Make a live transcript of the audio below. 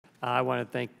I want to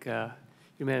thank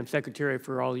you, Madam Secretary,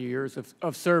 for all your years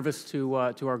of service to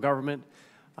our government.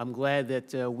 I'm glad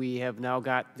that we have now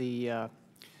got the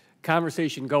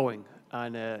conversation going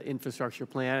on an infrastructure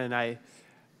plan, and I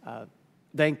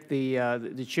thank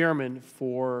the chairman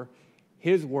for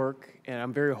his work, and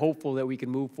I'm very hopeful that we can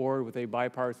move forward with a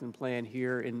bipartisan plan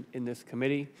here in this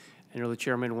committee. I know the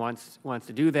chairman wants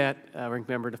to do that. Ranking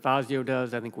Member DeFazio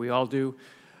does. I think we all do.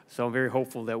 So I'm very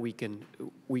hopeful that we can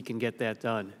get that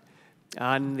done.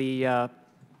 On the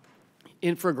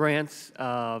infra grants,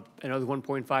 I know there's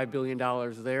 $1.5 billion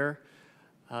there.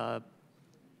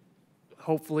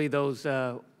 Hopefully those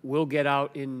will get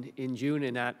out in June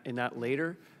and not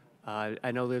later.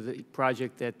 I know there's a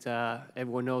project that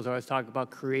everyone knows I always talk about,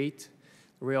 CREATE,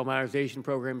 the rail modernization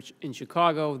program in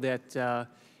Chicago, that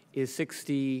is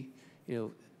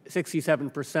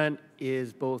 67%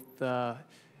 is both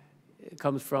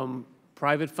comes from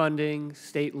private funding,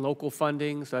 state and local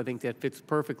funding. So I think that fits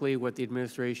perfectly what the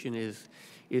administration is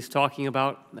talking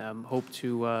about. Hope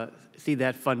to see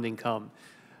that funding come.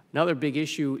 Another big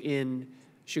issue in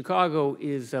Chicago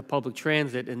is public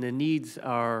transit, and the needs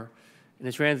are in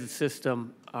the transit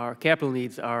system. Our capital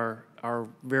needs are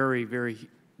very, very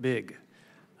big.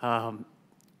 The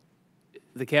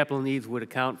capital needs would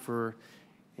account for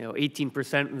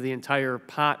 18% of the entire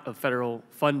pot of federal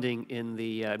funding in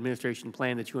the administration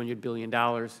plan, the $200 billion.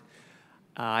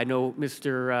 I know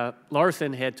Mr.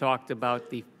 Larson had talked about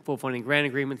the full funding grant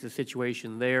agreements, the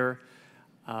situation there.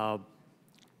 I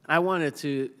wanted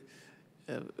to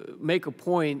make a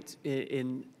point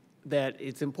in that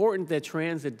it's important that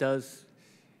transit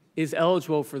is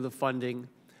eligible for the funding,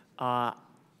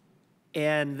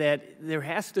 and that there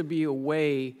has to be a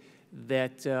way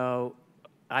that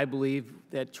I believe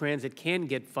that transit can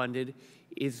get funded.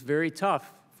 Is very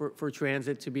tough for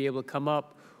transit to be able to come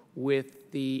up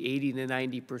with the 80 to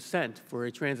 90% for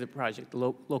a transit project.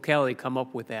 The locality come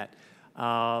up with that.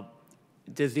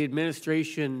 Does the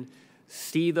administration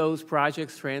see those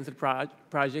projects, transit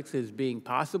projects, as being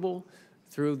possible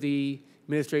through the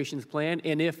administration's plan?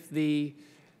 And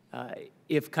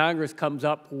if Congress comes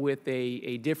up with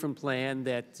a different plan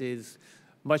that is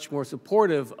much more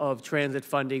supportive of transit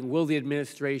funding, will the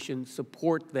administration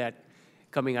support that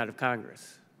coming out of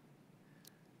Congress?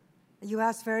 You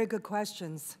asked very good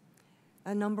questions.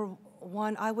 Number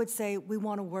one, I would say we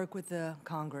want to work with the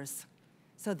Congress.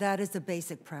 So that is the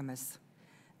basic premise.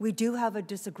 We do have a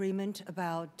disagreement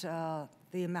about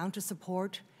the amount of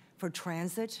support for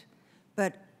transit,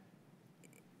 but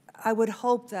I would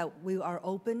hope that we are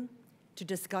open to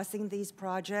discussing these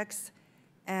projects.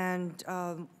 And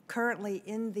currently,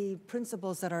 in the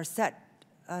principles that are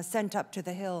sent up to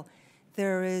the Hill,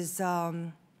 there is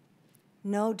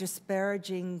no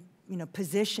disparaging,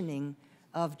 positioning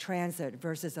of transit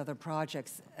versus other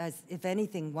projects. As if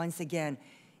anything, once again,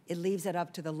 it leaves it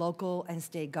up to the local and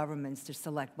state governments to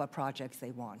select what projects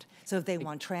they want. So if they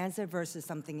want transit versus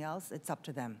something else, it's up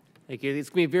to them. Thank you. It's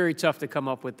going to be very tough to come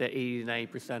up with that 80 to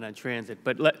 90% on transit.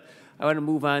 But I want to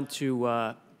move on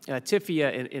to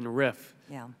TIFIA and RIF.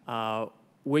 Yeah.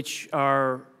 Which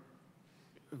are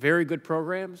very good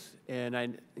programs, and I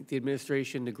think the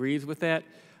administration agrees with that.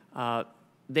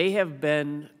 They have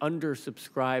been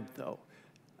undersubscribed, though.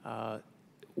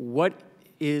 What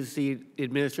is the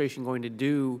administration going to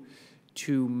do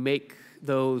to make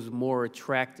those more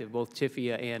attractive, both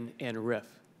TIFIA and RIF?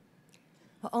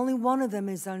 Well, only one of them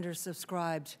is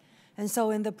undersubscribed. And so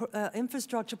in the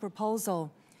infrastructure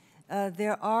proposal,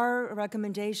 there are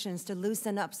recommendations to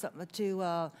loosen up,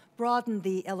 to broaden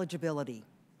the eligibility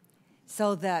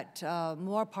so that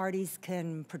more parties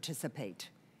can participate.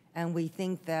 And we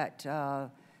think that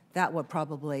that would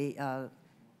probably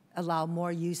allow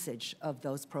more usage of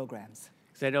those programs.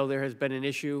 Because I know there has been an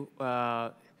issue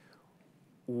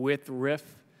with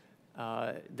RIF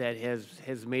that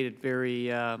has made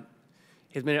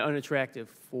it unattractive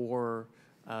for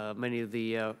many of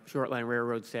the short line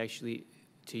railroads to actually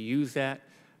use that,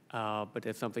 but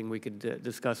that's something we could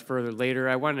discuss further later.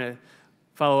 I want to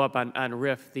follow up on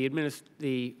RIF.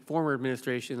 The former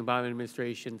administration, the Obama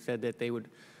administration, said that they would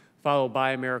follow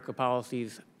Buy America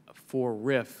policies for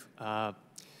RIF.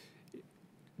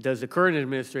 Does the current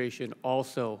administration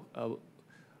also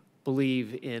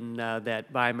believe in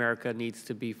that Buy America needs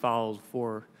to be followed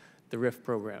for the RIF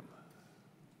program?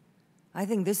 I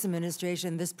think this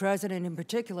administration, this president in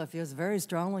particular, feels very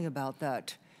strongly about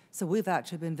that. So we've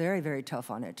actually been very, very tough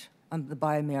on it, on the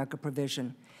Buy America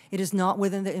provision. It is not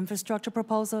within the infrastructure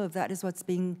proposal, if that is what's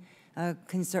being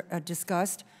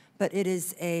discussed, but it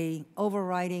is an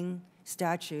overriding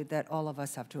statute that all of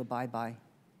us have to abide by,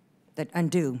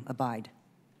 and do abide.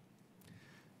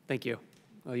 Thank you.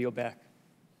 I'll yield back.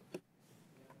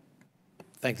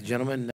 Thank the gentleman.